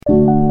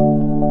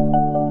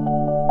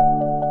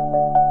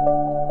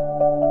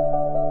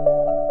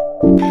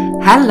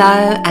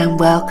Hello and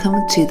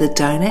welcome to the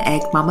Donor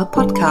Egg Mama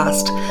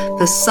podcast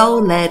for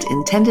soul-led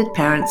intended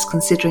parents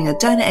considering a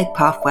donor egg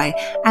pathway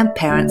and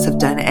parents of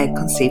donor egg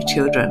conceived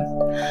children.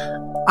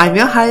 I'm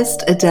your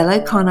host,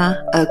 Adele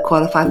O'Connor, a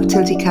qualified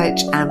fertility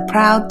coach and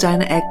proud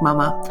donor egg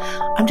mama.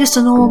 I'm just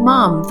a normal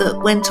mum that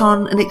went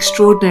on an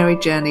extraordinary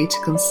journey to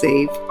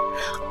conceive.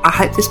 I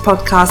hope this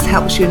podcast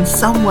helps you in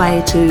some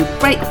way to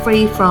break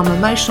free from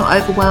emotional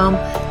overwhelm,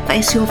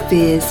 face your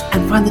fears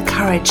and find the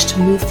courage to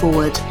move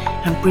forward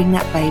and bring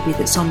that baby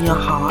that's on your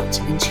heart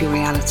into your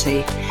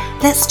reality.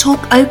 Let's talk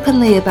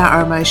openly about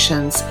our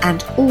emotions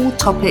and all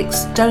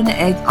topics donor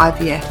egg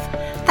IVF.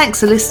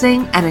 Thanks for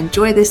listening and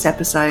enjoy this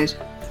episode.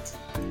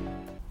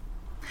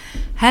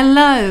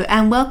 Hello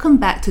and welcome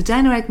back to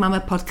Donor Egg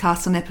Mama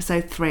podcast on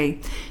episode 3.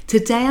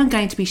 Today I'm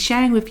going to be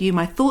sharing with you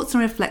my thoughts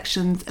and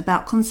reflections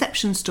about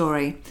conception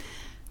story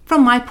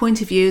from my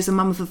point of view as a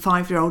mum of a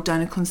 5-year-old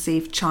donor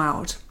conceived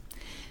child.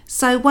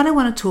 So what I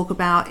want to talk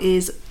about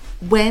is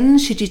when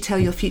should you tell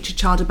your future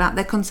child about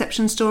their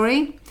conception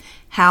story?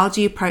 How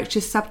do you approach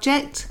this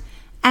subject?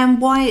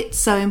 And why it's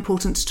so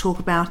important to talk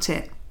about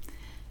it.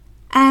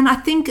 And I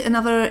think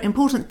another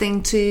important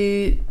thing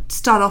to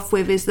start off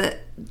with is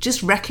that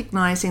just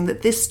recognizing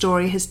that this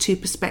story has two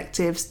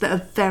perspectives that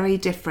are very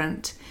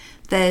different.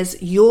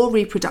 There's your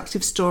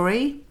reproductive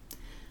story,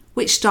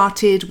 which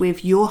started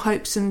with your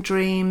hopes and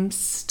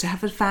dreams to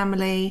have a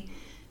family,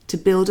 to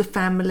build a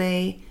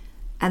family,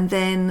 and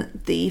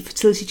then the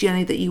fertility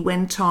journey that you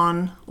went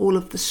on, all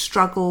of the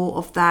struggle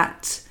of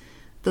that,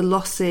 the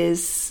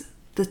losses,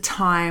 the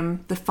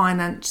time, the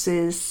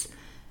finances,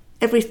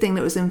 everything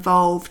that was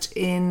involved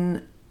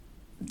in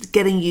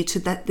getting you to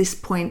this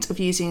point of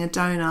using a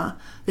donor,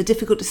 the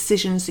difficult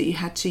decisions that you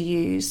had to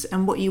use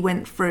and what you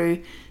went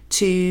through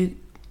to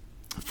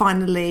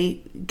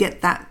finally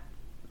get that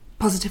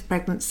positive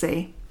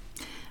pregnancy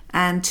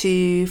and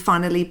to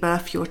finally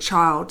birth your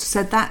child.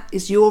 So that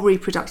is your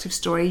reproductive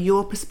story,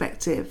 your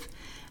perspective.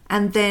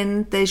 And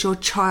then there's your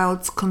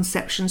child's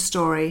conception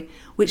story,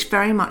 which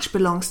very much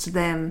belongs to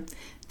them.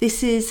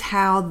 This is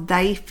how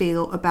they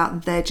feel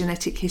about their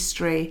genetic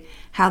history,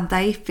 how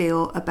they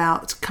feel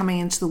about coming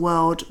into the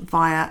world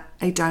via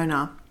a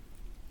donor,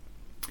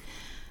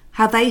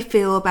 how they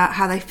feel about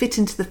how they fit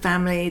into the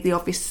family, the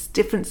obvious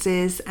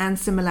differences and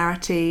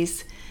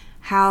similarities,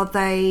 how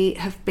they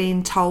have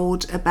been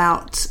told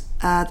about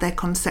their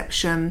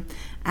conception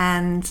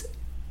and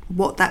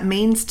what that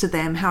means to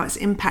them, how it's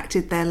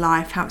impacted their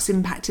life, how it's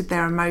impacted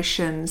their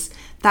emotions.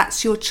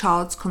 That's your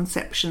child's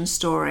conception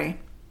story.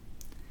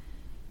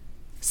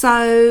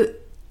 So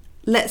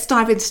let's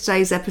dive into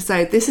today's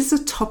episode. This is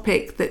a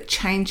topic that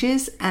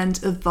changes and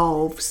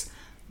evolves.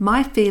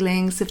 My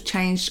feelings have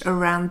changed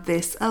around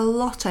this a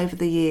lot over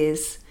the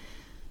years.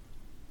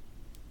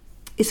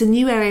 It's a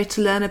new area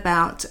to learn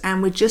about,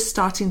 and we're just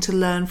starting to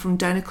learn from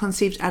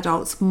donor-conceived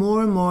adults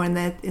more and more in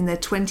their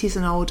 20s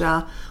and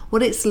older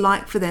what it's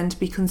like for them to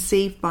be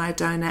conceived by a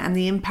donor and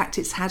the impact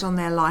it's had on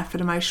their life and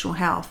emotional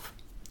health.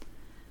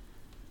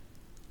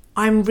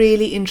 I'm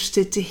really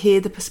interested to hear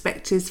the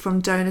perspectives from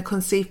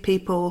donor-conceived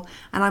people,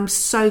 and I'm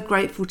so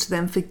grateful to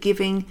them for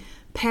giving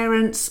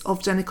parents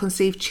of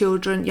donor-conceived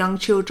children, young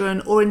children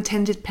or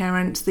intended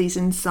parents these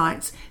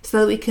insights so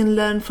that we can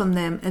learn from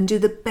them and do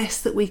the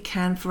best that we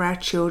can for our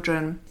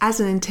children. As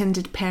an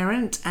intended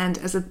parent and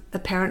as a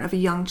parent of a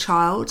young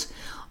child,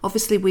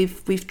 obviously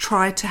we've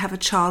tried to have a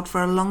child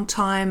for a long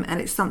time,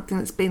 and it's something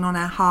that's been on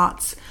our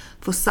hearts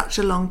for such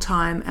a long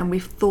time, and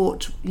we've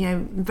thought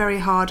very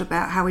hard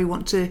about how we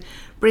want to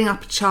bring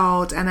up a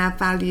child and our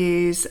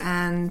values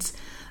and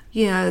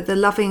the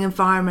loving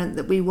environment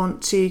that we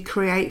want to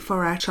create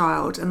for our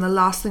child. And the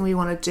last thing we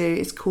want to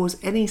do is cause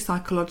any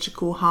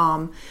psychological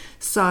harm.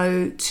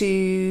 So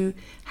to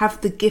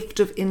have the gift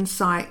of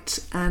insight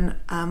and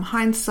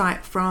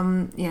hindsight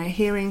from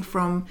hearing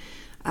from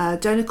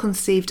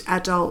donor-conceived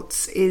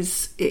adults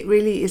it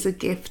really is a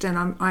gift,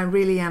 and I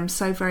really am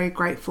so very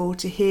grateful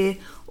to hear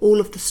all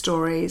of the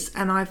stories.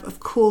 And I've,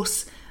 of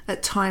course,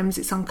 at times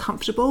it's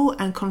uncomfortable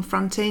and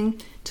confronting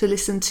to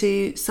listen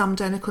to some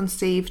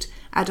donor-conceived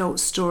adult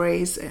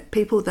stories,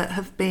 people that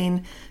have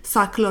been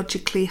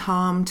psychologically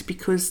harmed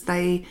because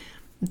they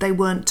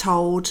weren't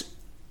told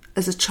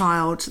as a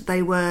child.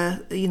 They were,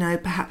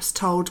 perhaps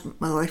told,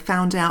 they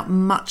found out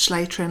much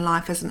later in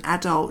life as an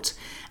adult,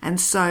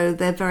 and so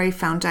their very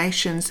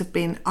foundations have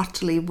been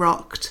utterly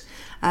rocked.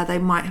 They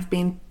might have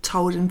been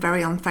told in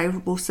very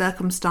unfavourable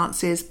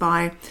circumstances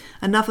by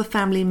another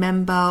family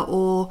member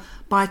or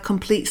by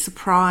complete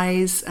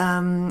surprise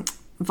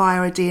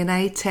via a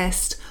DNA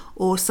test,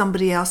 or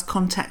somebody else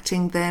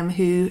contacting them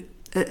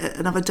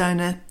another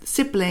donor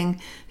sibling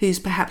who's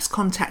perhaps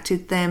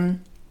contacted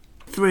them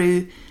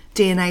through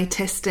DNA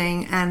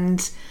testing,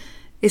 and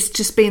it's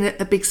just been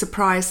a big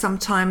surprise.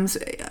 Sometimes,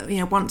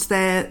 once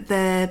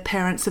their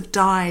parents have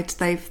died,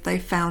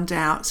 they've found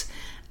out,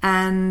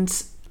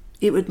 and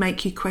it would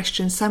make you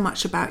question so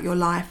much about your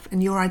life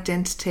and your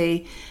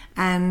identity.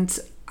 And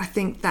I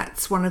think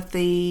that's one of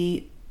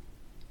the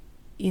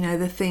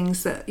the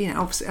things that,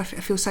 obviously I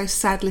feel so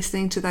sad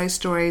listening to those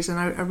stories, and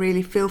I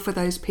really feel for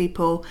those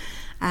people.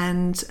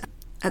 And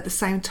at the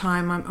same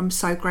time, I'm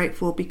so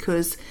grateful,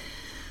 because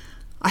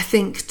I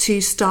think,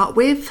 to start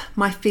with,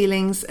 my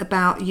feelings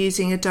about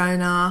using a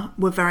donor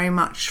were very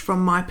much,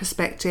 from my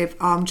perspective,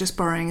 I'm just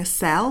borrowing a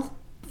cell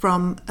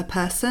from a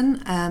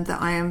person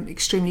that I am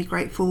extremely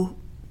grateful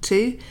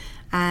to,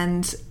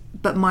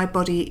 but my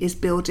body is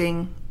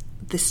building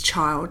this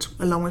child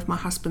along with my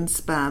husband's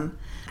sperm.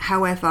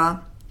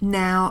 However,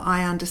 now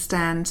I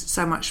understand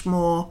so much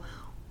more,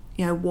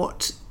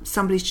 what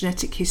somebody's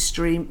genetic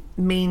history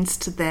means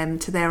to them,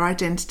 to their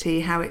identity,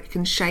 how it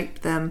can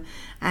shape them,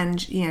 and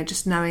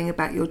just knowing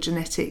about your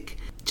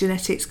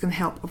genetics can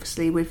help,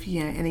 obviously, with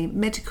any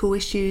medical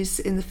issues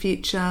in the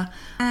future.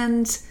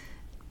 And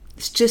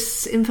it's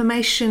just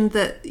information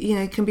that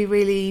can be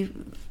really,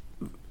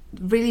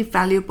 really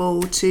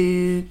valuable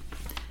to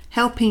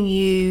helping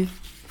you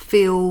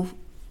feel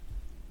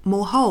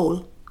more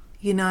whole.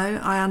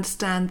 I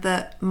understand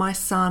that my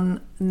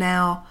son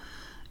now,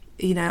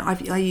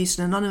 I used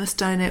an anonymous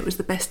donor. It was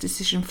the best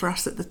decision for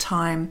us at the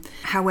time.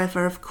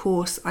 However, of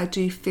course, I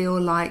do feel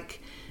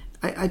like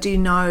I do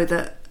know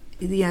that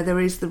there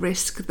is the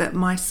risk that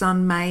my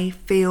son may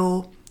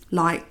feel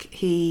like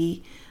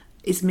he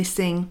is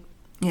missing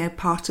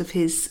part of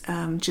his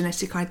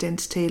genetic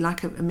identity,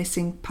 like a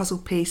missing puzzle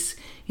piece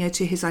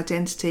to his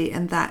identity,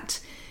 and that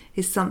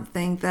is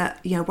something that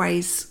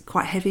weighs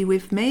quite heavy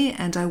with me.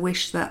 And I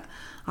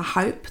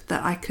hope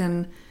that I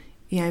can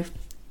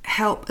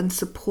help and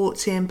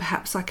support him.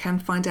 Perhaps I can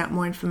find out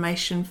more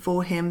information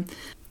for him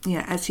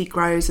as he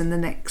grows in the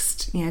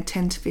next 10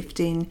 to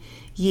 15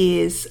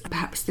 years.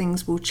 Perhaps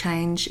things will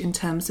change in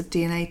terms of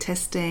DNA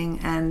testing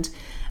and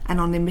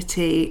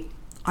anonymity.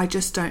 I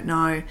just don't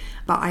know,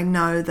 but I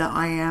know that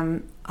I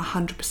am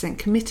 100%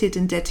 committed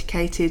and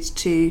dedicated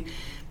to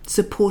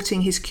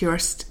supporting his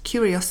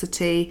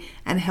curiosity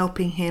and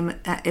helping him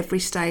at every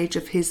stage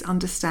of his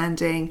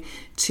understanding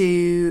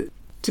to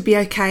be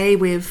okay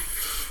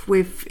with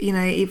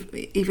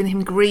even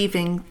him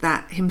grieving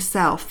that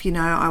himself.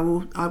 I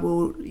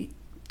will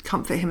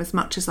comfort him as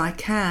much as I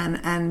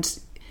can, and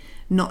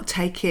not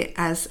take it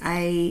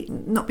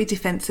not be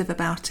defensive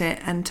about it,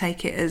 and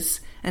take it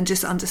and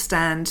just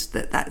understand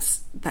that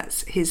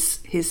that's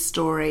his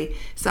story.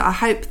 So I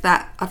hope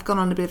that I've gone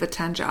on a bit of a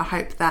tangent. I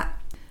hope that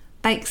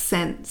makes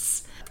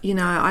sense.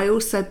 I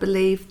also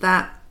believe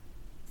that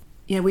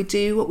we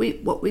do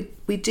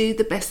we do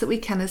the best that we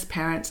can as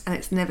parents, and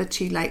it's never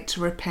too late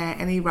to repair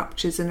any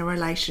ruptures in a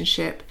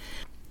relationship.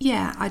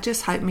 I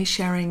just hope me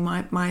sharing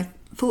my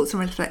thoughts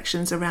and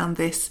reflections around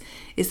this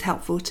is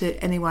helpful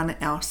to anyone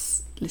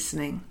else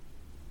listening.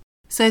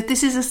 So if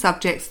this is a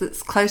subject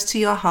that's close to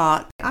your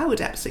heart, I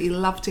would absolutely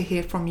love to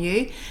hear from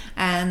you,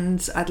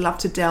 and I'd love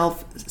to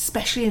delve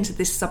especially into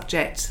this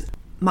subject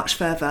much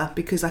further,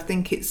 because I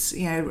think it's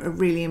a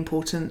really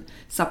important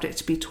subject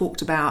to be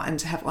talked about and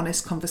to have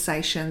honest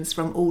conversations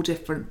from all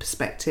different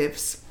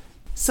perspectives.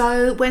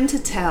 So when to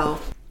tell?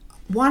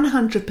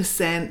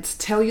 100%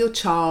 tell your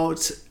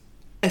child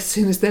as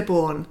soon as they're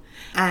born.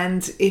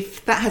 And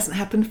if that hasn't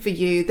happened for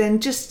you, then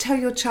just tell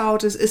your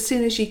child as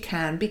soon as you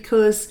can,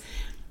 because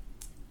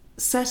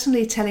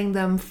certainly telling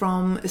them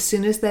from as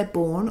soon as they're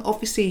born,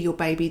 obviously your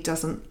baby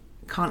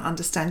can't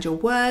understand your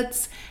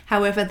words.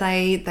 However,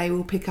 they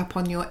will pick up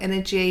on your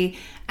energy,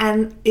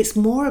 and it's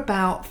more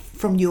about,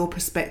 from your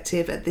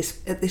perspective at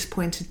this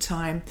point in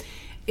time,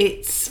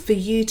 it's for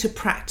you to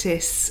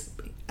practice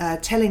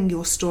telling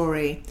your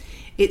story.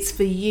 It's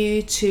for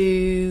you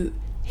to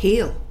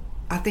heal.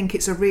 I think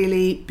it's a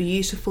really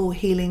beautiful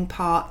healing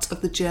part of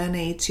the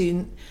journey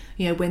to,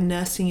 when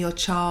nursing your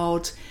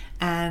child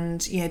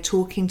and,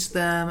 talking to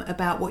them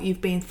about what you've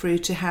been through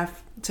to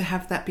have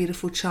that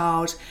beautiful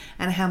child,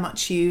 and how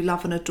much you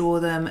love and adore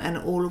them, and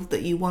all of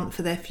that you want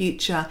for their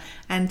future,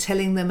 and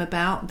telling them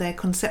about their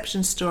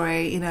conception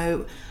story,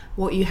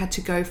 what you had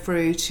to go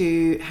through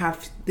to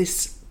have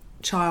this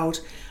child,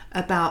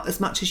 about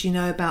as much as you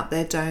know about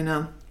their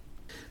donor,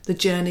 the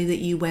journey that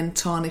you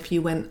went on if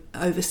you went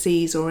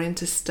overseas or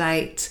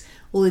interstate,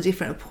 all the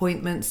different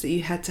appointments that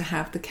you had to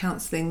have, the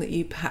counselling that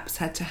you perhaps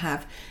had to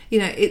have.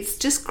 It's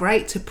just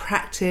great to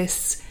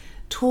practice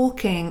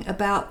talking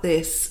about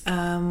this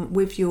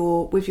with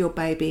your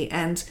baby.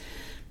 And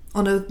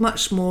on a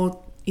much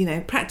more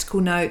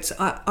practical note,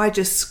 I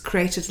just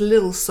created a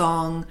little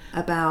song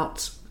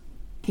about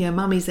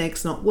mummy's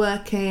egg's not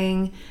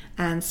working,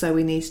 and so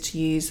we needed to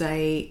use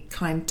a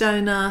kind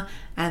donor,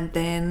 and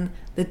then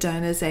the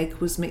donor's egg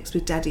was mixed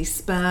with daddy's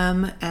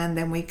sperm, and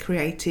then we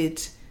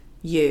created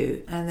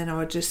you. And then I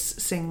would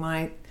just sing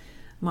my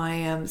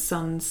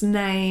son's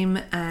name,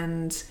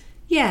 and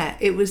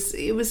it was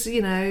a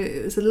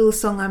little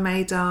song I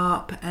made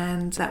up,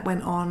 and that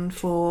went on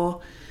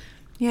for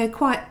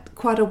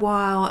quite a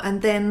while.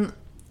 And then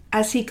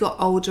as he got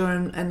older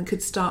and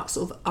could start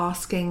sort of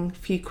asking a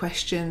few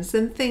questions,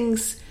 then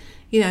things,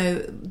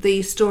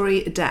 the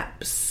story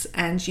adapts,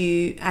 and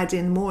you add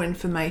in more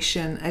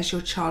information as your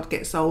child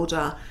gets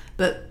older.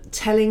 But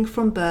telling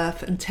from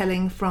birth and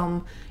telling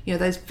from,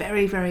 those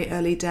very, very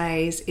early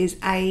days is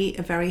a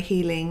very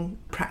healing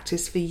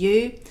practice for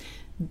you.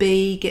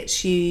 B,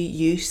 gets you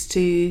used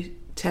to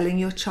telling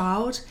your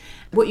child.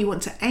 What you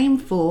want to aim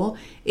for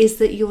is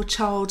that your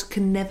child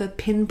can never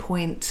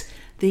pinpoint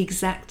the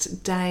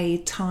exact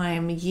day,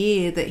 time,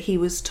 year that he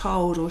was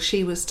told or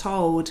she was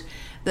told,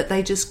 that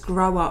they just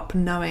grow up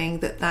knowing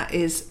that that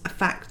is a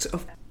fact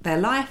of their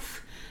life.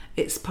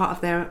 It's part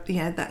of their,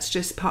 that's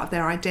just part of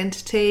their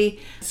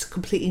identity. It's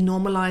completely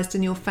normalized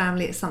in your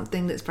family. It's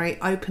something that's very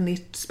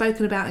openly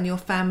spoken about in your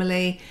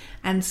family.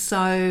 And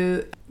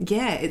so,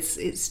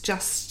 it's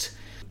just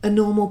a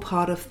normal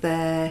part of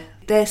their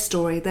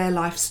story, their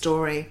life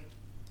story.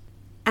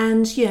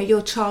 And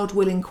your child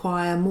will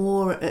inquire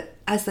more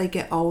as they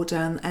get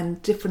older,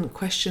 and different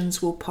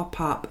questions will pop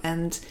up,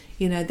 and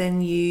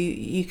then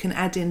you can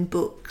add in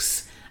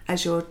books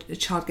as your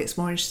child gets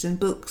more interested in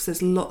books.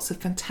 There's lots of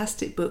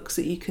fantastic books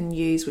that you can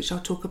use, which I'll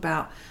talk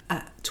about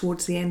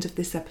towards the end of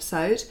this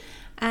episode.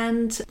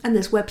 And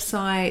there's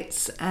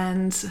websites,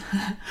 and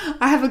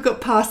I haven't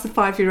got past the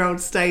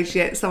 5-year-old stage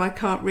yet, so I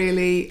can't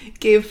really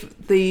give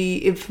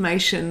the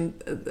information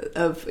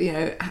of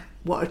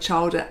what a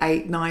child at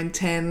 8, 9,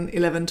 10,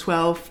 11,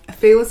 12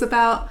 feels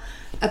about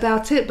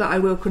it, but I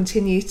will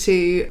continue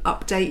to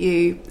update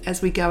you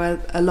as we go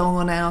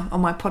along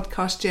on my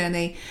podcast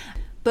journey.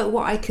 But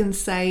what I can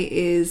say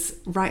is,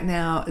 right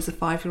now, as a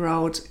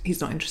 5-year-old,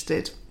 he's not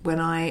interested. When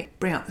I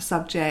bring up the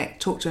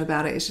subject, talk to him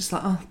about it, it's just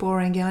like, oh,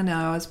 boring. Yeah, I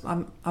know.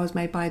 I was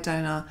made by a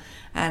donor,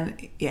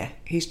 and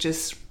he's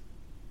just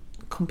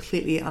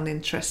completely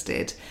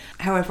uninterested.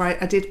 However,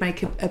 I did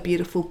make a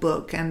beautiful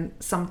book, and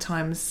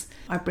sometimes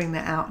I bring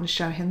that out and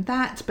show him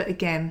that. But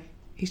again,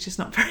 he's just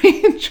not very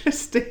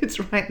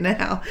interested right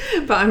now.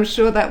 But I'm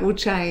sure that will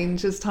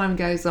change as time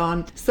goes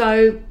on.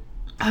 So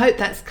I hope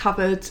that's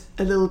covered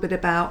a little bit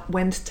about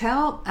when to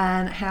tell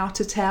and how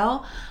to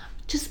tell.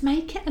 Just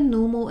make it a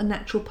normal and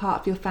natural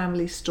part of your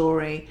family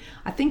story.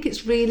 I think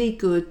it's really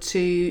good to,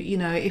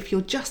 if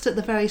you're just at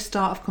the very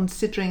start of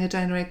considering a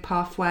donor egg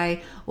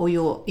pathway, or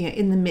you're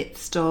in the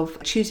midst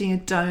of choosing a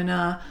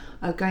donor,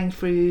 going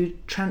through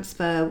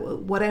transfer,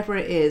 whatever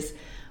it is,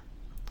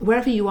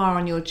 wherever you are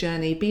on your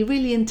journey, be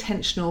really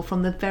intentional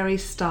from the very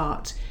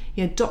start.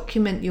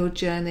 Document your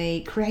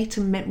journey,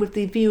 with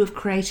the view of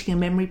creating a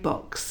memory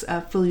box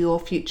for your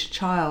future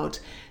child.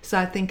 So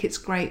I think it's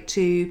great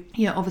to,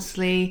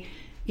 obviously,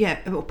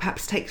 or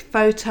perhaps take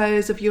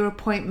photos of your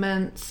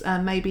appointments.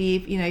 Maybe,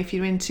 if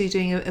you're into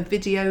doing a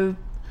video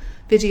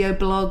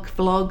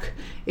vlog,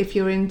 if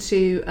you're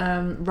into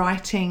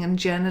writing and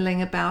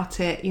journaling about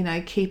it,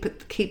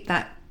 keep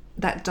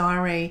that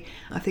diary.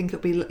 I think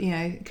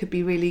it could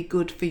be really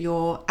good for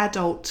your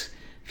adult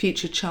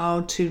future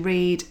child to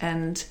read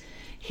and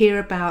hear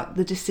about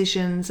the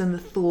decisions and the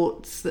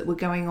thoughts that were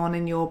going on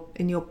in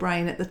your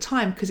brain at the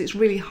time, because it's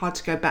really hard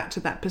to go back to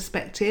that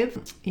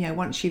perspective.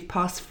 Once you've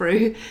passed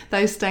through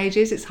those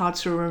stages, it's hard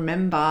to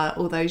remember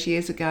all those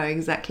years ago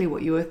exactly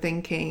what you were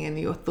thinking and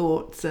your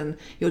thoughts and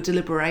your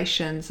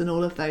deliberations and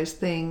all of those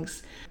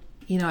things.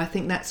 I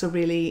think that's a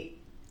really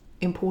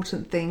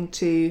important thing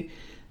to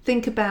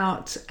think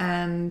about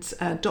and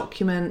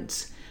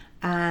document.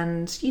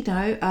 And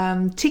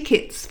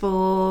tickets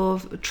for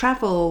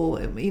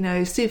travel,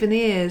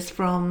 souvenirs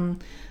from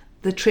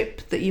the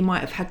trip that you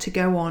might have had to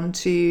go on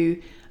to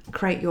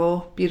create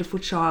your beautiful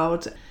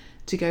child,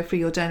 to go through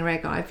your donor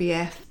egg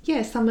IVF.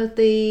 Some of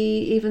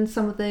the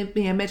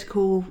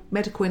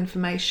medical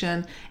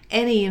information,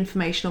 any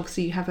information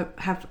obviously you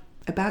have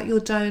about your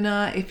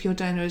donor, if your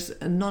donor is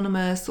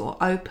anonymous or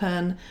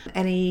open,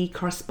 any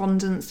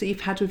correspondence that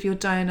you've had with your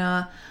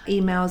donor,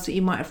 emails that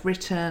you might have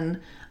written.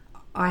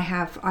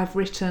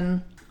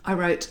 I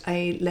wrote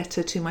a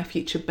letter to my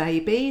future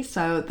baby,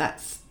 so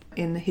that's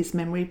in his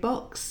memory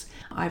box.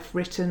 I've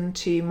written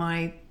to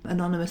my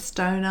anonymous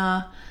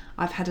donor.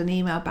 I've had an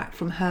email back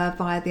from her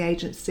via the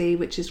agency,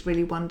 which is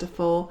really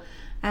wonderful.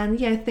 And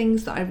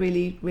things that I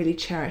really, really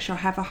cherish. I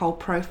have a whole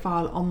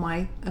profile on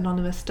my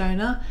anonymous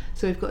donor,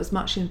 so we've got as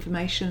much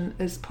information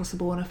as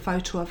possible, and a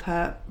photo of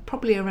her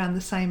probably around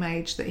the same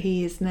age that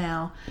he is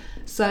now.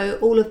 So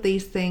all of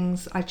these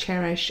things I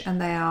cherish,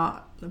 and they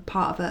are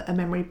part of a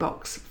memory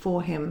box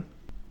for him.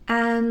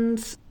 And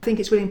I think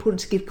it's really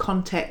important to give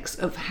context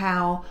of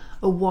how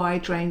a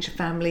wide range of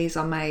families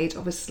are made.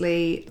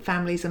 Obviously,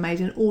 families are made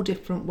in all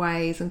different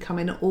ways and come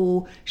in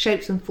all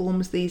shapes and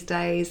forms these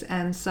days.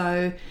 And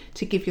so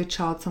to give your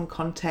child some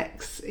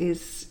context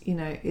is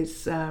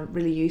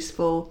really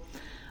ustheusful.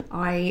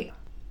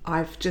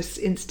 I've just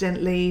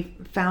incidentally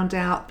found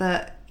out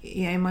that,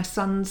 in my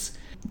son's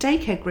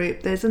daycare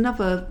group, there's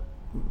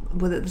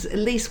there's at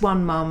least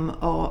one mum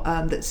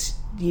that's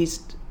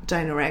used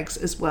donor eggs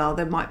as well.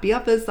 There might be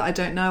others that I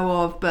don't know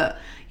of, but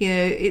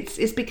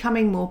it's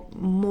becoming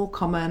more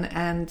common.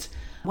 And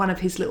one of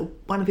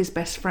his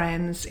best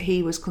friends,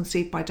 he was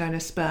conceived by donor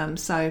sperm.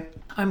 So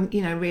I'm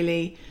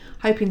really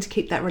hoping to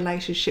keep that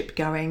relationship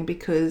going,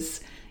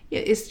 because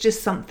it's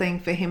just something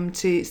for him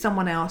to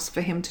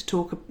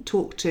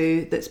talk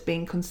to that's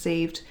being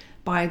conceived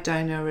by a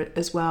donor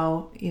as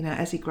well,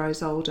 as he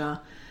grows older.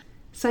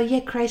 So yeah,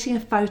 creating a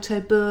photo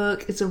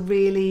book is a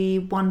really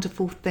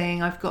wonderful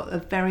thing. I've got a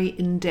very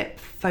in-depth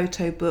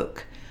photo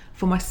book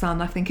for my son.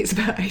 I think it's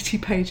about 80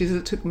 pages.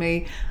 It took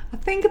me, I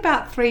think,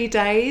 about 3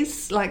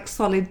 days, like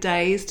solid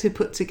days, to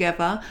put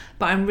together.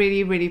 But I'm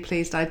really, really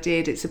pleased I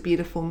did. It's a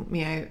beautiful,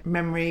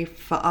 memory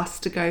for us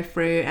to go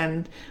through.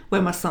 And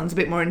when my son's a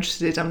bit more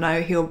interested, I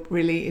know he'll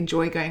really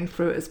enjoy going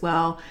through it as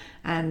well.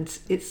 And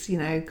it's,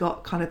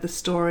 got kind of the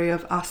story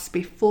of us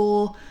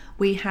before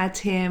we had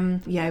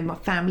him, my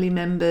family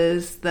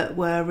members that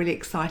were really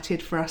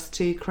excited for us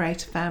to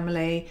create a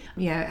family,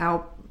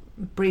 our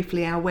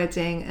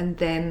wedding, and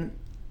then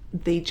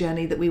the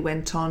journey that we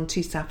went on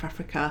to South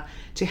Africa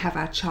to have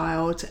our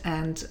child,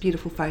 and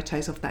beautiful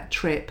photos of that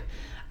trip,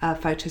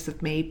 photos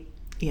of me,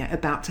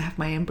 about to have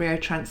my embryo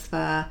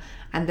transfer,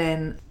 and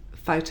then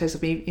photos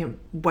of me,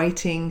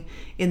 waiting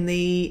in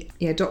the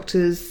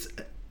doctor's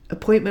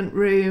appointment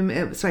room,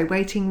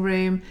 waiting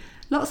room.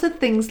 Lots of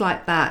things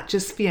like that,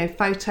 just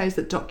photos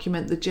that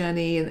document the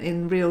journey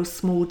in real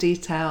small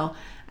detail,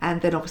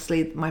 and then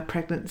obviously my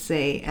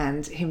pregnancy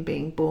and him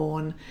being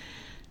born.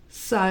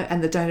 So,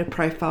 and the donor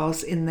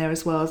profiles in there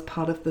as well as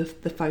part of the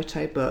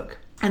photo book.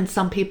 And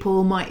some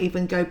people might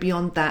even go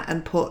beyond that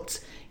and put,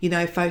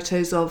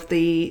 photos of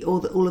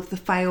all of the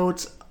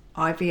failed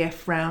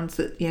IVF rounds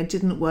that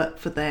didn't work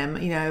for them,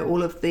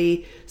 all of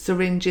the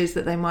syringes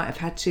that they might have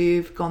had to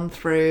have gone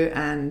through,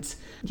 and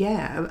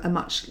a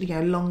much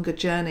longer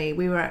journey.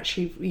 We were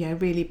actually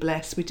really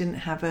blessed. We didn't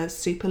have a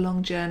super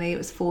long journey. It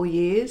was 4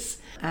 years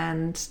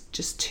and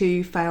just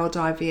 2 failed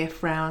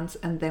IVF rounds,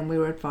 and then we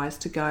were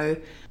advised to go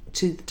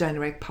to the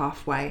donor egg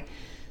pathway.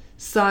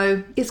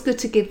 So it's good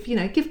to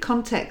give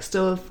context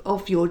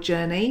of your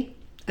journey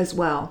as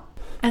well.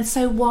 And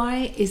so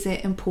why is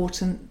it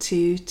important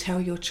to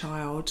tell your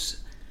child?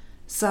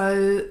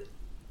 So,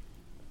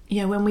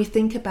 when we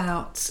think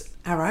about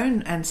our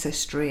own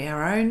ancestry,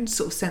 our own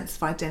sort of sense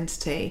of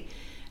identity,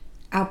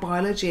 our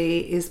biology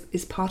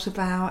is part of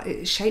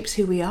it shapes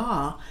who we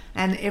are.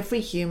 And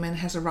every human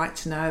has a right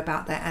to know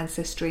about their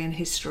ancestry and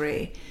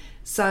history.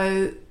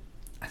 So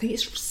I think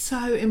it's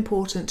so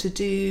important to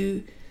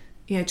do,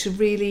 to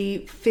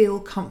really feel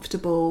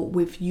comfortable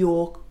with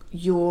your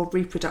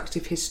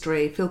reproductive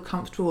history, feel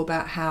comfortable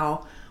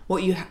about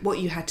what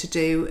you had to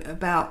do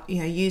about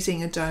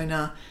using a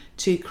donor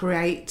to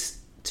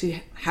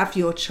have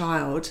your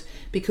child,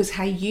 because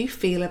how you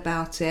feel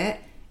about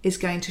it is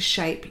going to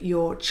shape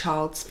your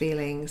child's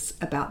feelings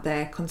about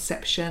their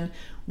conception,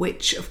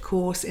 which of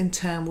course in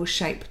turn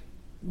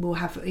will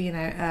have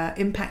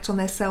impact on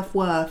their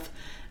self-worth.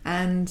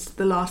 And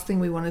the last thing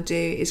we want to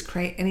do is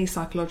create any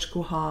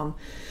psychological harm.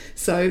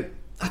 So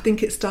I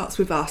think it starts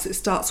with us. It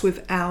starts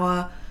with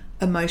our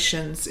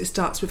emotions. It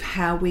starts with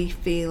how we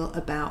feel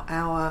about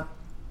our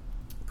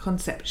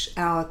concept,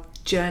 our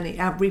journey,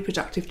 our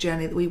reproductive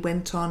journey that we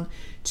went on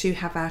to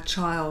have our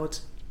child.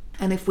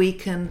 And if we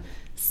can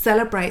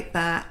celebrate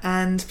that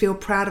and feel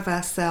proud of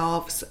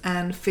ourselves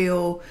and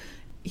feel,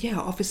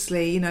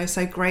 obviously,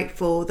 so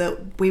grateful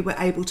that we were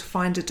able to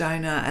find a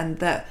donor and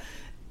that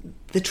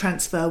the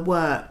transfer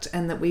worked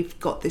and that we've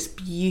got this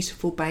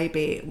beautiful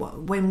baby,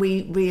 when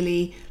we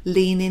really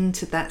lean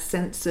into that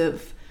sense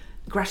of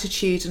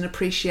gratitude and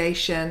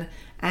appreciation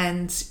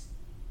and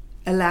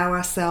allow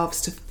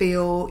ourselves to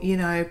feel,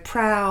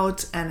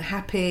 proud and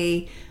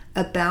happy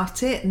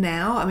about it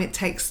now. I mean, it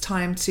takes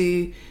time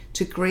to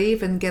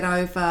grieve and get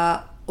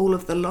over all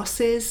of the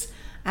losses.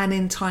 And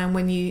in time,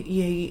 when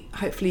you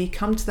hopefully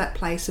come to that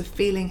place of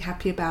feeling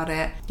happy about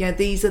it,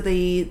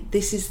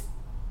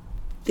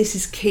 this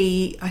is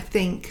key, I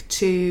think,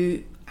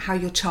 to how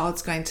your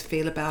child's going to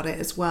feel about it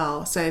as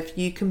well. So if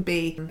you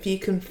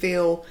can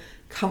feel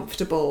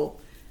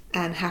comfortable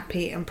and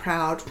happy and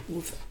proud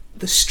with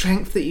the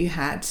strength that you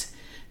had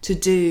to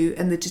do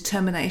and the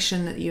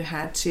determination that you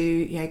had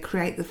to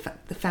create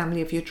the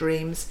family of your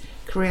dreams,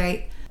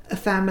 create a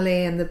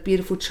family and the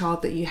beautiful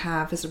child that you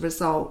have as a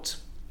result,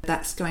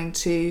 that's going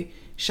to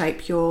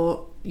shape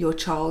your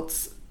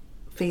child's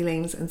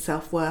feelings and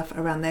self-worth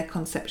around their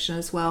conception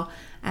as well.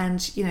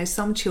 And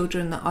some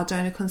children that are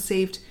donor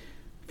conceived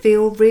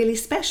feel really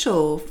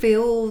special,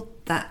 feel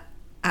that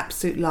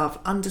absolute love,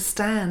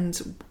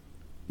 understand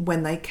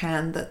when they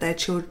can that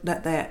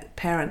their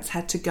parents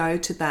had to go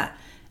to that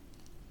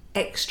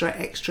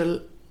extra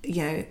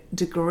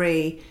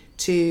degree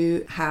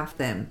to have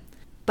them.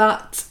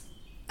 But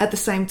at the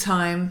same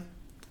time,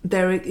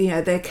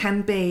 there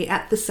can be,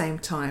 at the same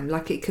time,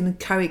 like it can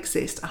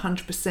coexist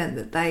 100%,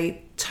 that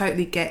they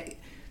totally get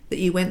that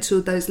you went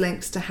to those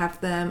lengths to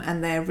have them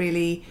and they're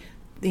really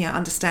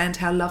understand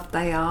how loved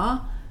they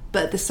are,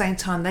 but at the same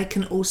time they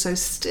can also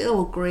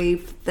still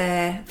grieve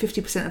their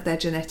 50% of their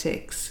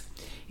genetics.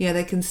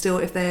 They can still,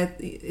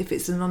 if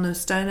it's an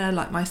anonymous donor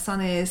like my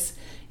son is,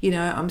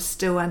 I'm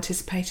still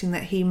anticipating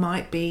that he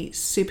might be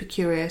super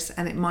curious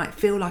and it might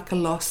feel like a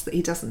loss that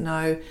he doesn't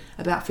know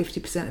about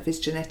 50% of his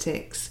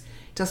genetics,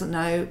 doesn't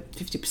know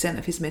 50%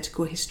 of his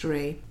medical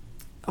history.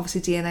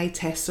 Obviously DNA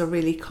tests are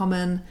really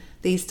common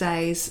these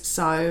days,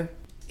 so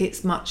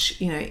it's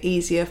much,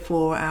 easier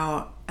for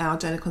our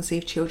donor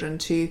conceived children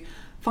to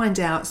find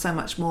out so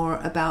much more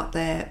about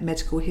their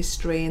medical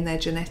history and their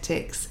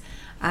genetics,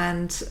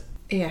 and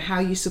how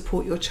you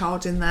support your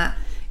child in that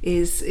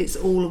it's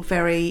all a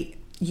very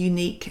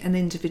unique and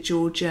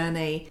individual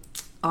journey.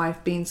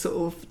 I've been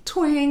sort of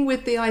toying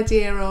with the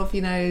idea of,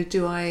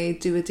 do I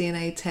do a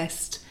DNA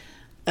test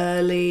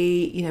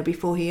early,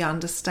 before he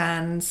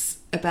understands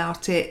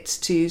about it,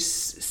 to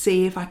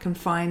see if I can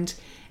find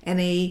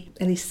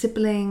any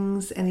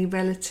siblings, any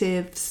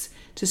relatives,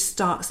 to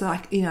start, so I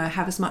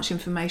have as much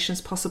information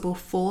as possible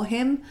for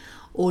him,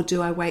 or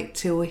do I wait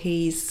till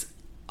he's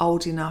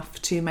old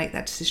enough to make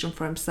that decision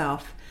for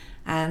himself?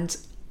 And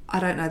I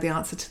don't know the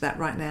answer to that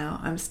right now.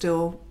 I'm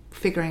still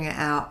figuring it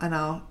out, and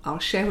I'll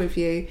share with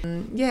you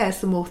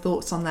some more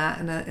thoughts on that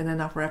in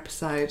another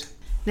episode.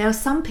 Now,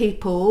 some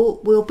people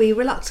will be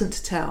reluctant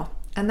to tell,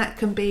 and that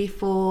can be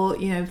for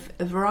a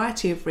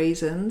variety of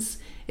reasons.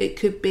 It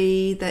could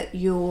be that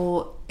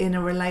you're in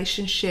a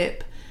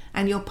relationship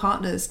and your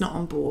partner's not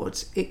on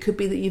board. It could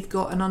be that you've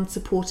got an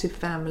unsupportive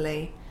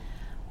family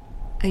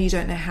and you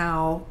don't know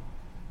how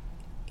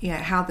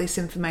this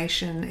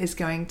information is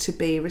going to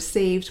be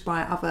received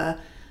by other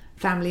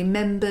family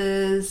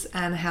members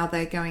and how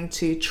they're going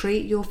to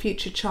treat your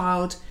future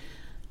child.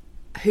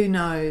 Who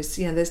knows?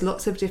 There's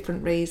lots of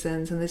different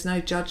reasons, and there's no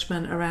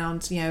judgment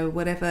around,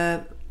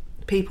 whatever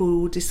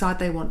people decide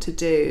they want to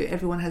do.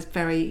 Everyone has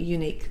very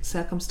unique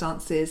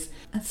circumstances.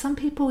 And some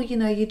people,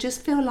 you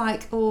just feel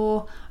like,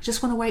 I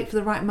just want to wait for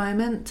the right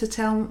moment to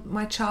tell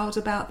my child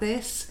about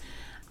this.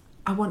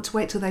 I want to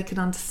wait till they can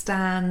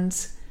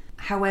understand.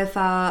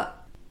 However,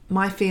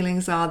 my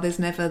feelings are there's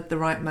never the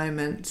right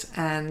moment.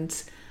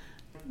 And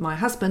my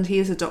husband, he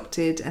is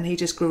adopted, and he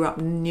just grew up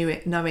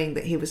knowing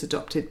that he was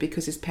adopted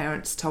because his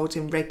parents told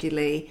him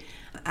regularly,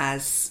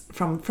 as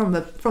from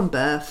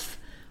birth,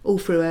 all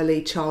through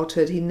early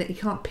childhood. He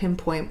can't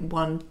pinpoint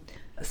one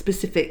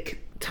specific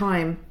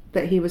time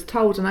that he was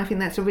told, and I think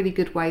that's a really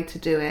good way to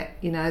do it.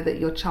 That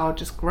your child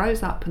just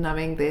grows up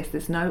knowing this.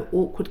 There's no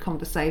awkward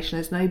conversation.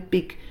 There's no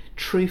big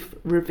truth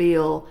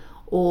reveal,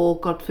 or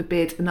God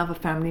forbid, another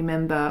family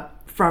member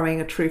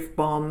throwing a truth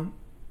bomb,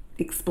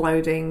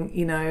 exploding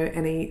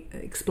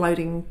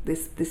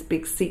this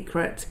big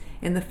secret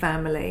in the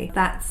family.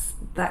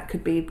 That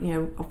could be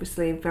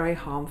obviously very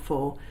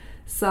harmful.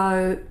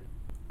 So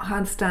I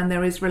understand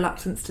there is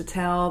reluctance to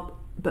tell,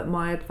 but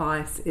my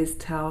advice is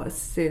tell as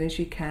soon as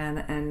you can,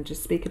 and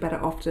just speak about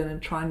it often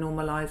and try and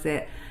normalize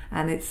it.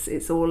 And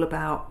it's all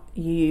about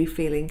you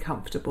feeling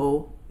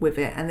comfortable with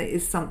it, and it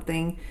is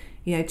something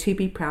to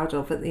be proud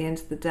of at the end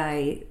of the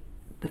day.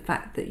 The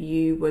fact that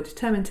you were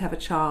determined to have a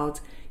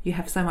child, you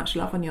have so much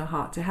love on your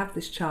heart to have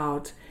this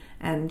child,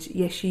 and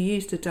yes, you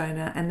used a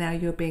donor, and now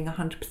you're being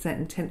 100%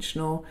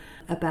 intentional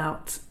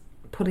about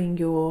putting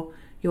your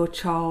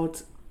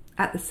child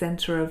at the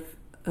centre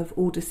of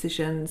all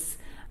decisions,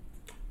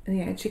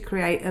 to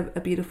create a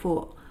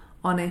beautiful,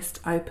 honest,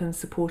 open,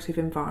 supportive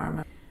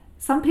environment.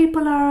 Some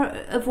people are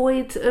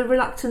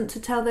reluctant to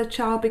tell their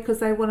child because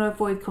they want to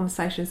avoid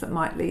conversations that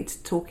might lead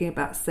to talking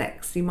about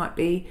sex. You might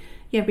be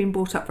being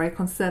brought up very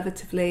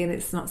conservatively, and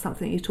it's not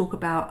something you talk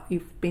about,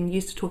 you've been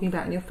used to talking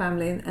about in your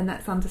family, and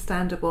that's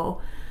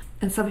understandable.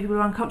 And some people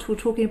are uncomfortable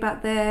talking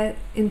about their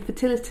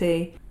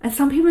infertility, and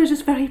some people are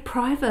just very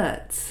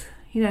private,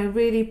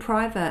 really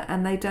private,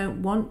 and they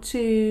don't want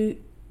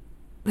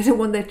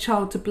their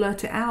child to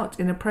blurt it out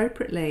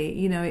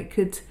inappropriately.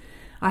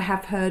 I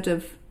have heard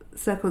of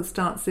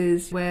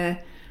circumstances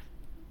where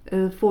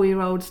a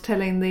 4-year-old's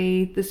telling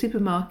the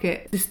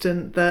supermarket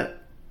assistant that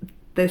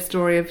their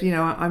story of,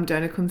 I'm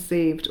donor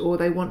conceived, or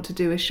they want to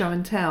do a show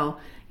and tell,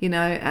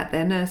 at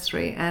their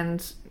nursery.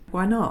 And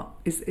why not?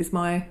 Is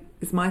my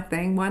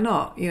thing. Why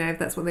not? If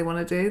that's what they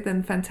want to do,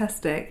 then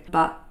fantastic.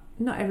 But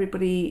not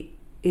everybody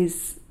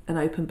is an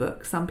open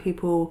book. Some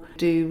people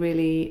do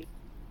really,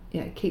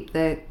 keep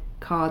their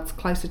cards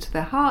closer to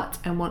their heart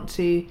and want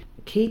to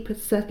keep a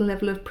certain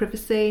level of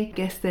privacy. I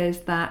guess there's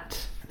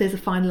a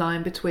fine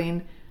line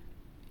between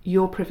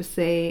your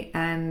privacy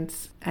and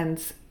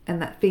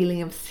that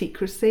feeling of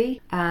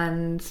secrecy,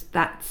 and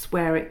that's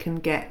where it can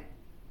get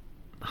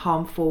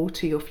harmful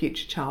to your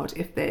future child.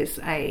 If there's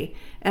a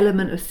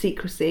element of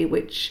secrecy,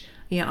 which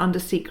under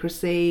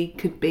secrecy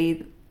could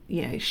be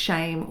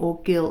shame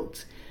or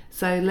guilt.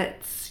 So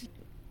let's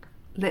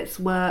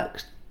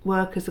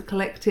work as a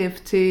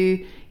collective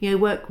to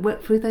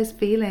work through those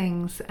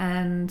feelings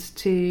and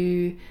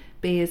to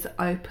be as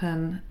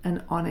open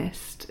and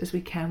honest as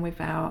we can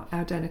with our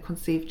donor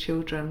conceived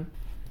children.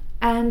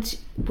 And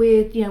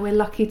we're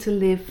lucky to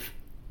live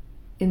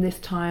in this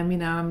time.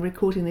 I'm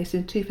recording this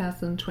in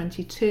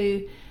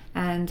 2022,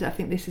 and I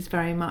think this is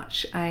very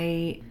much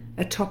a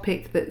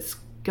topic that's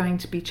going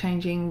to be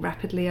changing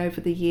rapidly over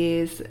the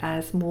years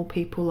as more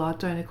people are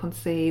donor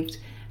conceived,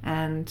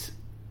 and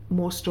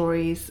more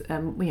stories,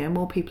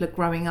 more people are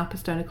growing up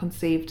as donor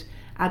conceived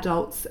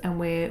adults, and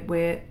we're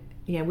with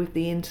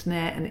the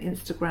internet and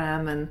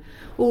Instagram and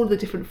all the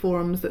different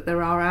forums that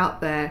there are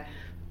out there,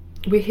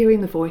 we're hearing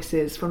the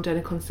voices from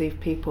donor conceived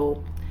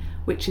people,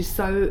 which is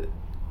so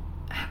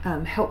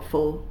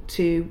helpful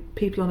to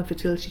people on a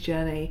fertility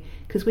journey,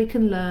 because we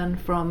can learn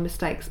from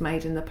mistakes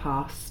made in the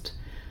past.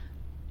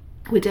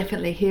 We're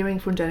definitely hearing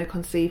from donor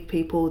conceived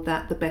people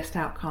that the best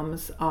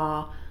outcomes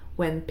are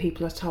when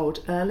people are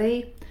told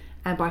early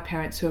and by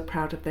parents who are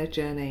proud of their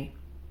journey.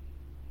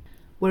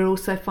 We're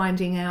also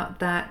finding out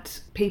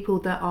that people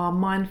that are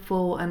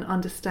mindful and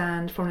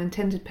understand from an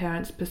intended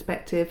parent's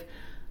perspective,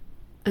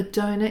 a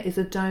donor is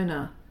a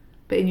donor,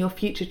 but in your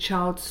future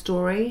child's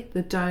story,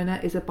 the donor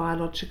is a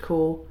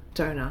biological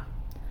donor.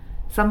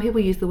 Some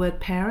people use the word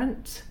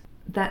parent.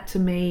 That to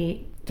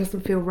me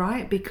doesn't feel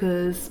right,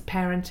 because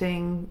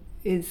parenting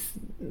is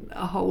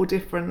a whole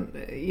different,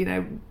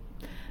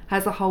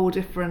 has a whole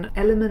different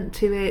element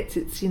to it.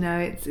 It's,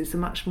 it's a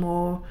much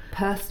more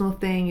personal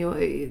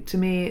thing. To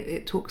me,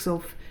 it talks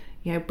of,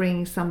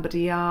 bringing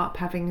somebody up,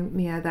 having,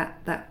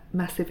 that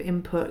massive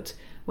input,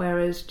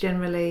 whereas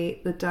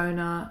generally the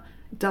donor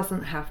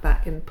doesn't have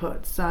that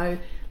input. So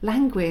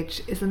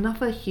language is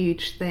another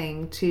huge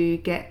thing to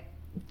get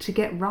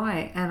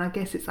right, and I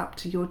guess it's up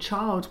to your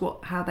child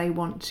how they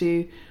want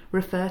to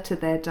refer to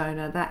their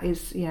donor. That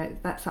is,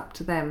 that's up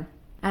to them.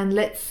 And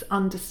let's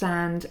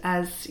understand,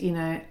 as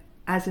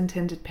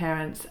intended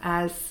parents,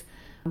 as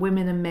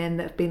women and men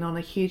that have been on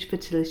a huge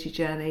fertility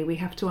journey, we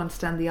have to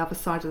understand the other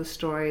side of the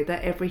story,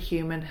 that every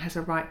human has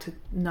a right to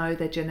know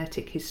their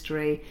genetic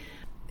history.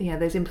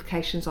 There's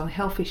implications on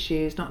health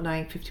issues, not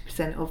knowing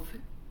 50%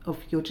 of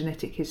your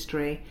genetic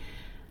history.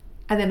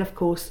 And then, of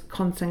course,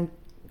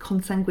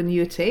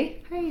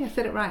 consanguinity, hey, I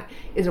said it right,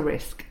 is a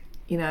risk.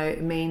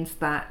 It means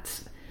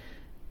that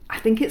I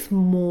think it's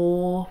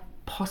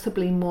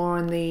possibly more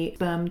in the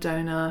sperm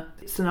donor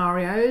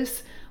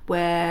scenarios,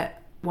 where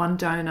one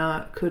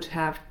donor could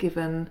have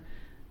given,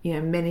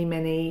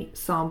 many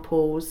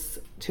samples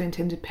to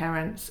intended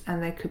parents,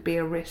 and there could be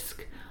a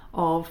risk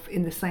of,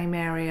 in the same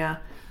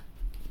area,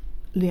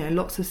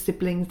 lots of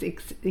siblings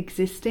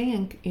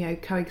existing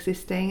and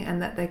coexisting,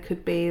 and that there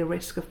could be a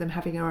risk of them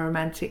having a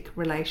romantic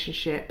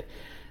relationship.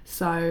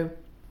 So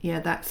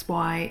that's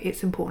why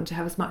it's important to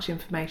have as much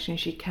information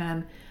as you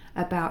can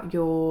about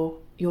your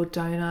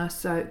donor,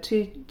 so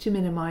to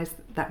minimize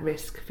that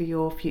risk for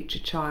your future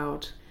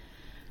child.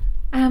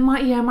 And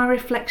my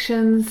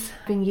reflections,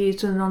 having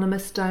used an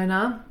anonymous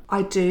donor,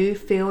 I do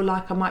feel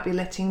like I might be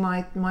letting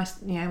my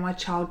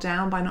child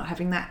down by not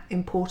having that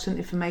important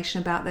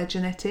information about their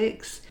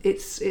genetics.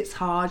 It's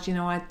hard,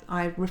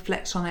 I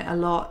reflect on it a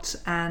lot,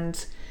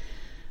 and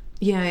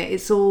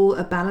it's all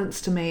a balance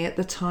to me. At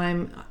the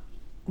time,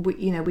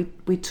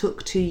 we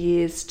took 2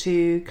 years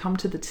to come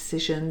to the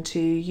decision to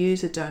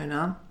use a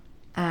donor,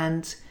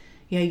 and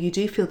you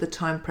do feel the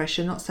time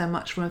pressure, not so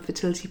much from a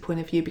fertility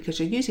point of view because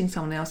you're using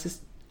someone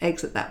else's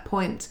eggs at that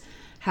point.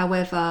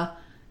 However,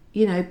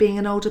 being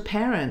an older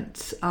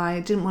parent,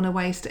 I didn't want to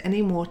waste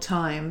any more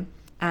time,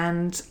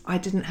 and I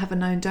didn't have a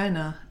known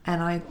donor,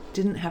 and I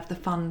didn't have the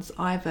funds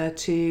either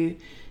to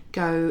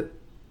go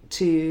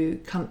to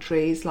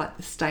countries like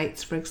the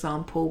States, for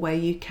example, where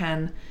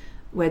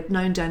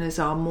known donors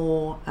are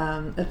more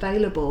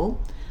available.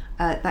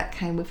 That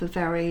came with a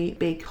very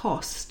big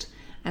cost,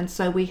 and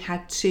so we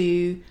had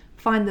to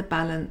find the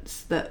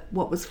balance, that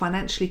what was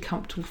financially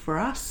comfortable for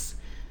us,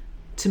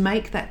 to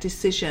make that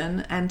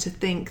decision, and to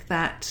think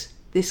that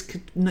this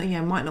could,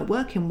 might not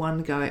work in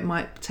one go. It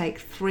might take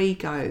 3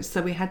 goes.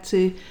 So we had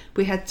to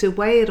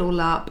weigh it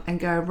all up and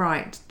go,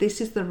 right,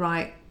 this is the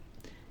right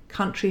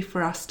country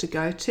for us to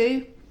go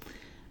to.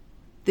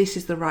 This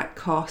is the right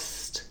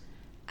cost,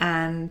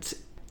 and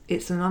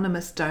it's an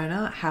anonymous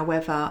donor.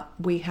 However,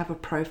 we have a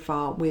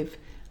profile with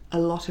a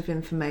lot of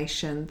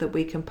information that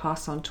we can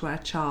pass on to our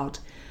child,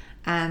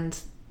 and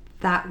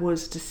that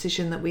was a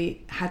decision that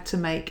we had to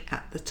make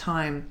at the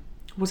time.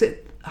 Was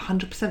it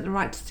 100% the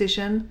right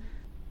decision?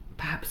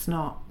 Perhaps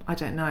not, I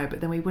don't know,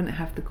 but then we wouldn't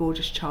have the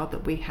gorgeous child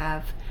that we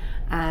have.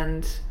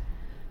 And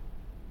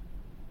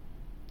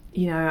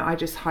I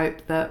just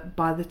hope that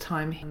by the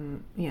time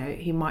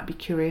he might be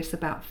curious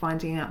about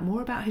finding out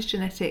more about his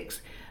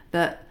genetics,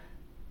 that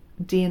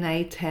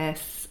DNA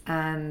tests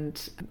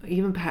and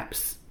even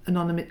perhaps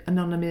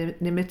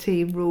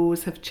anonymity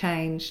rules have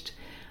changed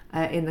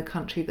in the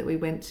country that we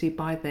went to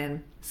by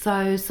then.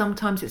 So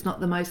sometimes it's not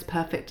the most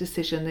perfect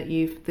decision that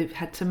you've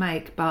had to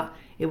make, but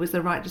it was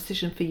the right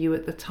decision for you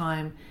at the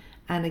time.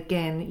 And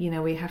again,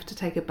 we have to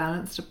take a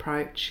balanced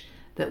approach,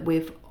 that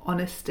with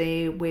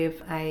honesty,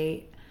 with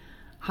a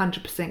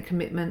 100%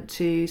 commitment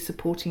to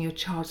supporting your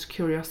child's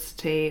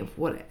curiosity of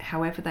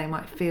however they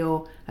might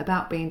feel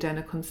about being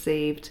donor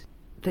conceived,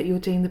 that you're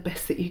doing the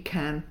best that you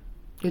can.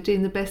 You're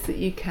doing the best that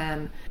you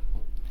can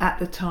at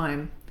the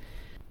time.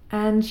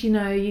 And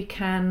you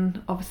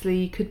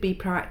could be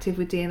proactive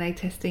with DNA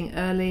testing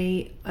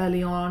early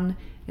on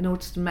in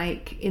order to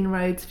make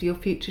inroads for your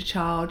future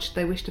child should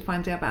they wish to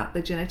find out about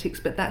the genetics.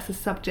 But that's a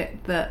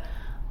subject that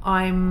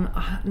I'm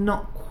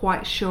not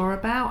quite sure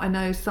about.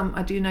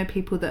 I do know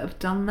people that have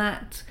done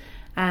that,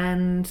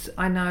 and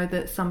I know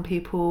that some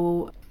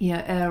people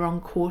err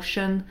on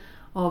caution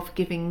of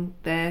giving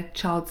their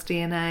child's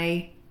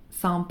DNA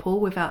sample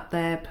without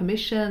their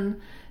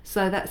permission.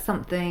 So that's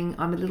something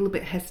I'm a little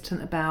bit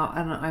hesitant about,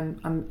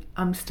 and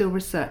I'm still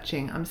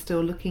researching. I'm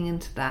still looking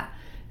into that.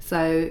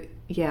 So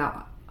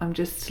yeah, I'm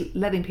just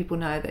letting people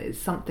know that it's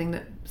something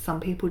that some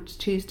people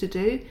choose to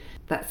do.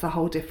 That's a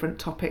whole different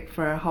topic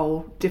for a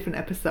whole different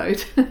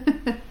episode.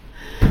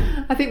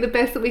 I think the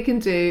best that we can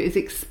do is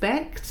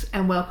expect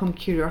and welcome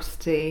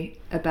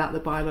curiosity about the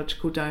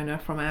biological donor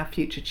from our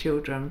future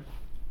children.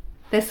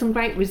 There's some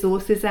great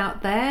resources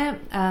out there.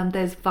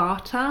 There's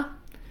VARTA.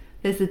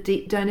 There's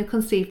a Donor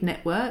Conceived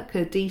Network,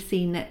 a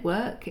DC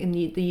network in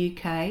the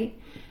UK.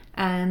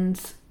 And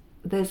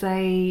there's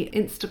a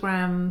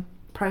Instagram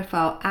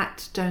profile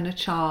at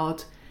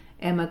DonorChild,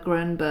 Emma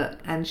Grunberg,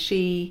 and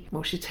she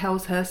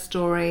tells her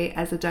story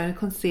as a donor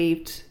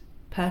conceived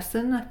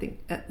person. I think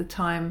at the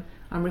time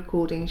I'm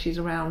recording, she's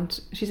in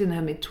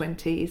her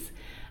mid-20s,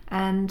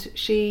 and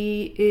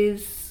she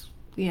is,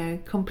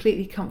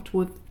 completely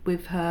comfortable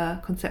with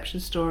her conception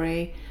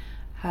story.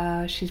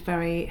 She's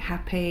very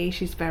happy,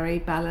 she's very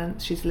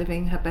balanced, she's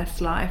living her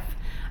best life,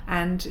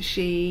 and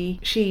she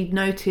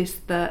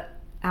noticed that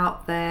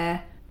out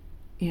there,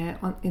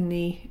 in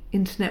the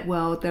internet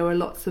world, there were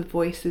lots of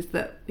voices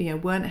that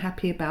weren't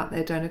happy about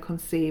their donor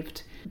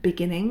conceived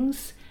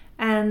beginnings,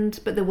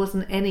 but there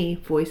wasn't any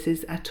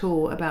voices at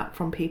all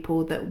from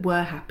people that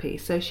were happy.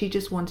 So she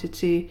just wanted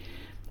to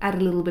add a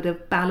little bit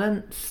of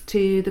balance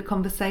to the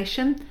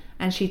conversation,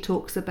 and she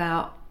talks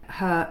about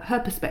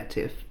her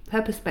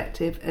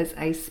perspective as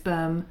a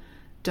sperm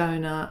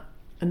donor,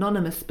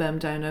 anonymous sperm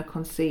donor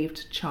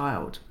conceived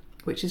child,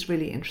 which is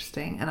really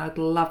interesting. And I'd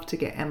love to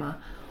get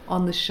Emma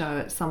on the show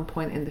at some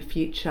point in the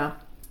future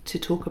to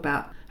talk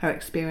about her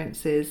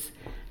experiences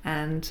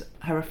and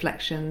her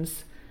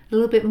reflections a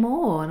little bit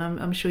more, and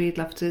I'm sure you'd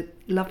love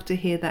to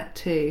hear that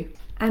too.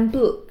 And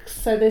books,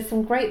 so there's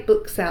some great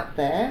books out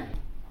there.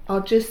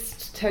 I'll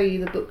just tell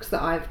you the books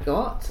that I've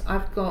got.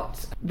 I've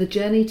got The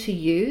Journey to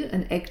You,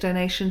 an egg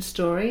donation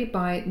story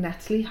by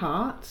Natalie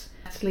Hart.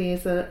 Natalie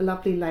is a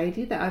lovely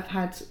lady that I've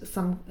had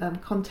some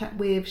contact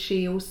with.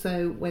 She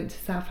also went to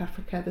South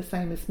Africa, the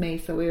same as me,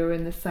 so we were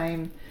in the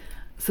same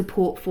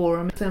support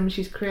forum.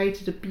 She's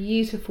created a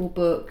beautiful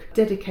book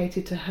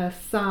dedicated to her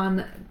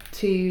son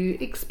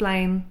to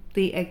explain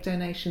the egg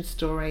donation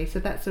story. So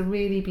that's a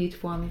really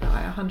beautiful one that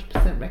I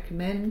 100%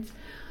 recommend.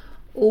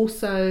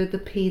 Also, The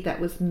Pea That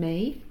Was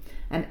Me,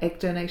 an egg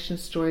donation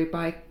story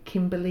by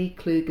Kimberly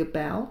Kluger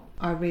Bell.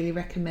 I really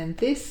recommend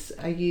this.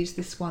 I use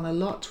this one a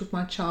lot with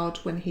my child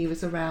when he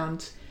was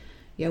around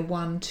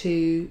 1,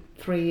 2,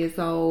 3 years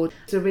old.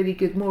 It's a really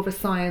good, more of a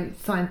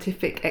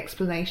scientific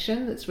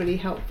explanation that's really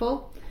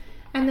helpful.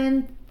 And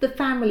then The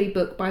Family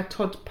Book by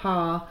Todd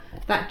Parr,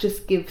 that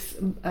just gives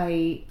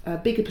a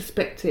bigger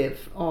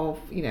perspective of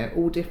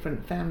all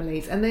different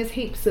families. And there's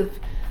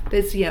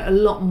a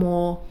lot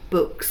more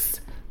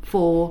books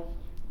for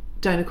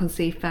donor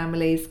conceived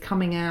families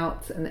coming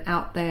out and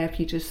out there. If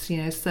you just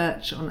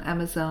search on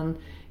Amazon,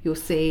 you'll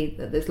see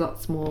that there's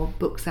lots more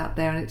books out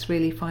there, and it's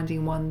really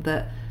finding one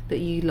that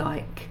you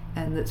like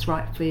and that's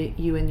right for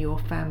you and your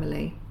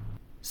family.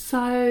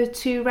 So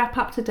to wrap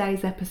up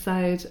today's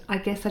episode, I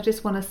guess I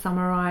just want to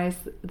summarise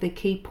the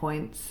key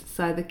points.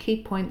 So the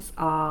key points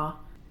are: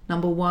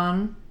 number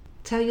 1,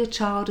 tell your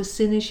child as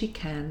soon as you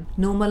can.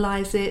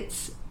 Normalise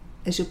it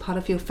as you're part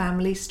of your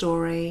family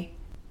story,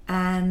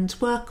 and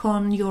work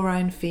on your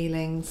own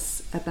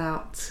feelings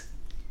about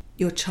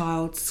your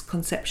child's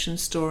conception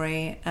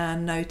story,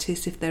 and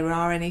notice if there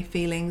are any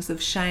feelings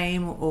of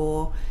shame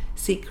or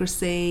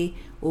secrecy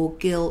or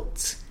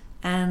guilt.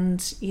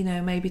 And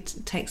maybe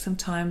take some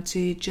time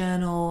to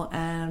journal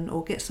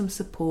or get some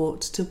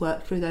support to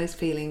work through those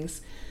feelings,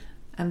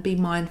 and be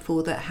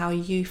mindful that how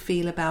you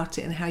feel about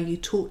it and how you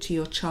talk to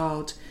your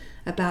child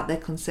about their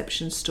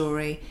conception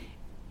story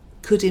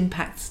could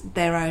impact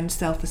their own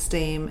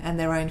self-esteem and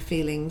their own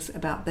feelings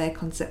about their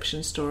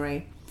conception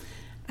story.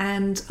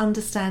 And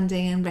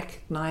understanding and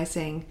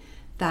recognising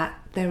that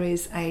there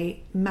is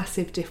a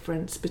massive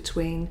difference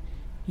between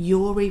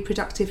your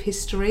reproductive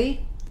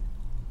history,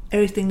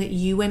 everything that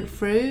you went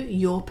through,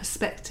 your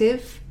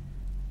perspective,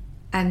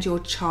 and your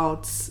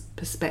child's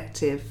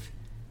perspective,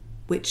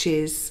 which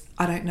is,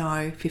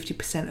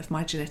 50% of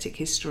my genetic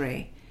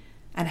history,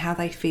 and how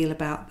they feel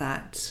about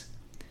that,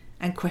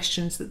 and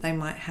questions that they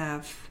might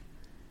have.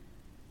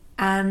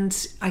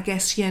 And I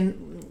guess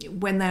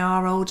when they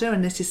are older,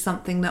 and this is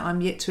something that I'm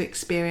yet to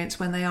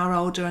experience, when they are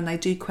older and they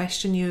do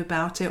question you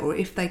about it, or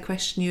if they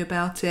question you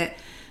about it,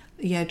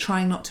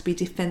 trying not to be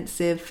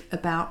defensive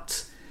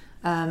about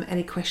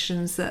any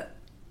questions that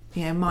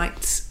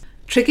might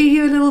trigger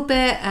you a little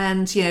bit,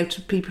 and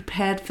to be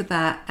prepared for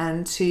that,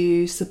 and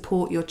to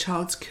support your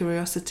child's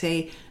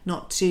curiosity,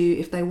 not to,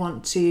 if they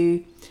want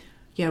to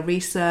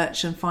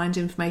research and find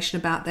information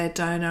about their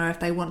donor, if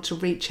they want to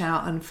reach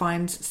out and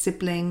find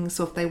siblings,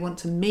 or if they want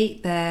to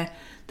meet their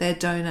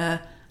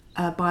donor,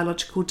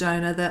 biological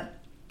donor, that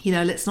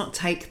let's not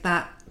take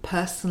that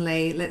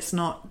personally. Let's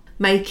not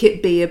make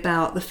it be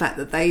about the fact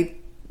that they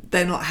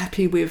they're not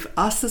happy with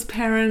us as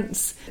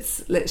parents.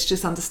 Let's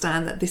just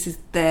understand that this is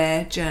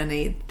their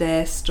journey,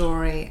 their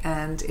story,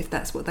 and if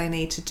that's what they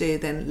need to do,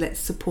 then let's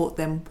support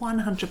them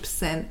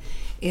 100%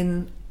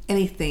 in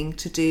anything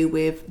to do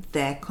with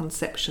their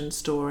conception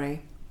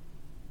story.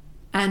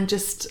 And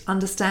just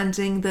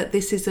understanding that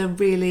this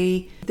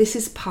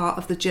is part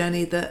of the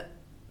journey that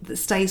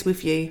stays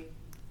with you.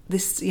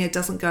 This,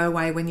 doesn't go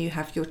away when you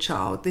have your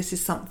child. This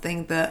is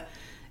something that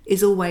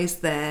is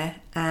always there.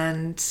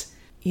 And,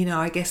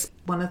 I guess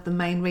one of the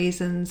main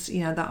reasons,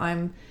 that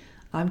I'm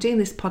doing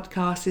this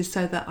podcast is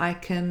so that I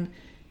can,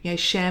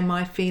 share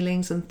my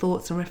feelings and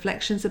thoughts and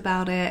reflections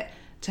about it,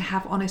 to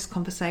have honest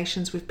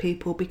conversations with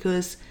people,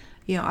 because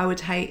I would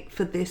hate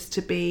for this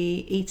to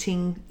be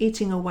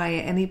eating away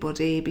at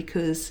anybody,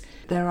 because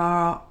there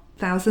are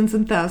thousands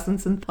and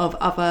thousands of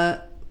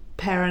other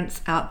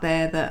parents out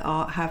there that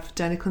have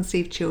donor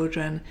conceived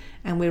children,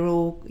 and we've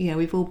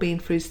all been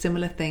through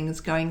similar things,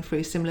 going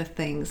through similar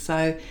things.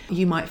 So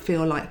you might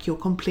feel like you're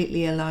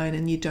completely alone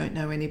and you don't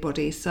know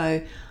anybody.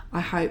 So I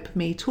hope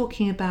me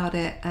talking about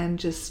it and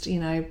just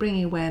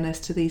bringing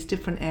awareness to these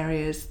different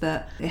areas,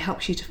 that it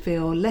helps you to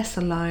feel less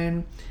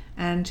alone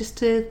and just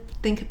to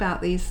think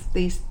about these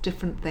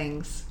different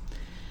things.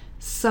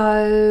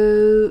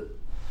 So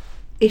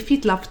if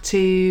you'd love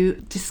to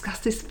discuss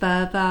this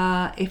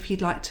further, if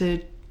you'd like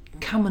to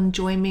come and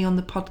join me on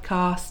the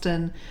podcast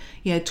and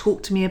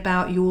talk to me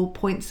about your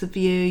points of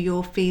view,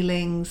 your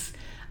feelings,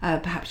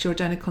 perhaps you're a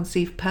donor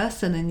conceived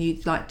person and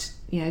you'd like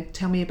to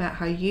tell me about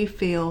how you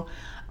feel,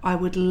 I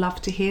would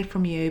love to hear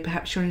from you.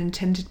 Perhaps you're an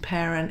intended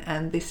parent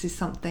and this is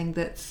something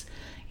that's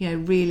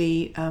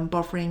really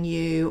bothering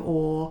you,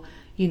 or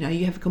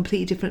you have a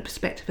completely different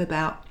perspective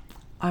about.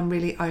 I'm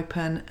really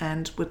open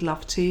and would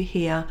love to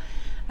hear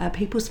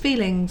people's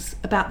feelings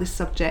about this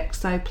subject.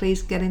 So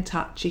please get in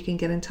touch. You can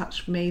get in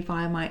touch with me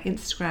via my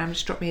Instagram.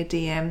 Just drop me a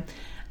DM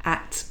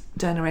at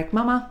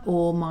DonorEggMama,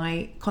 or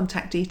my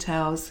contact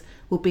details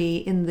will be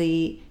in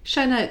the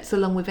show notes,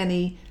 along with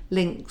any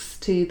links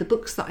to the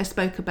books that I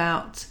spoke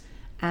about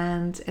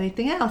and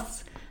anything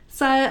else.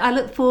 So I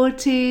look forward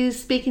to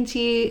speaking to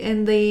you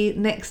in the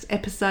next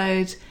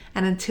episode,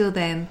 and until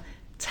then,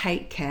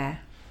 take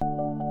care.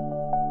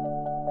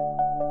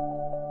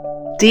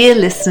 Dear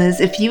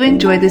listeners, if you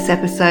enjoyed this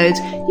episode,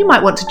 you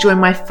might want to join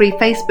my free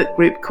Facebook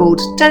group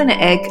called Donor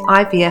Egg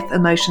IVF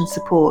Emotion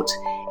Support.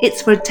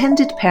 It's for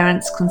intended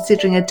parents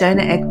considering a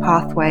donor egg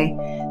pathway.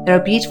 There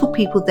are beautiful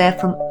people there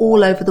from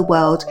all over the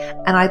world,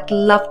 and I'd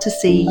love to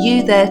see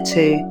you there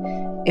too.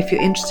 If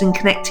you're interested in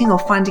connecting or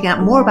finding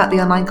out more about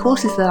the online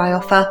courses that I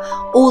offer,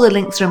 all the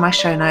links are in my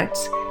show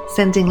notes.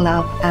 Sending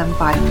love and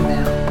bye for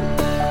now.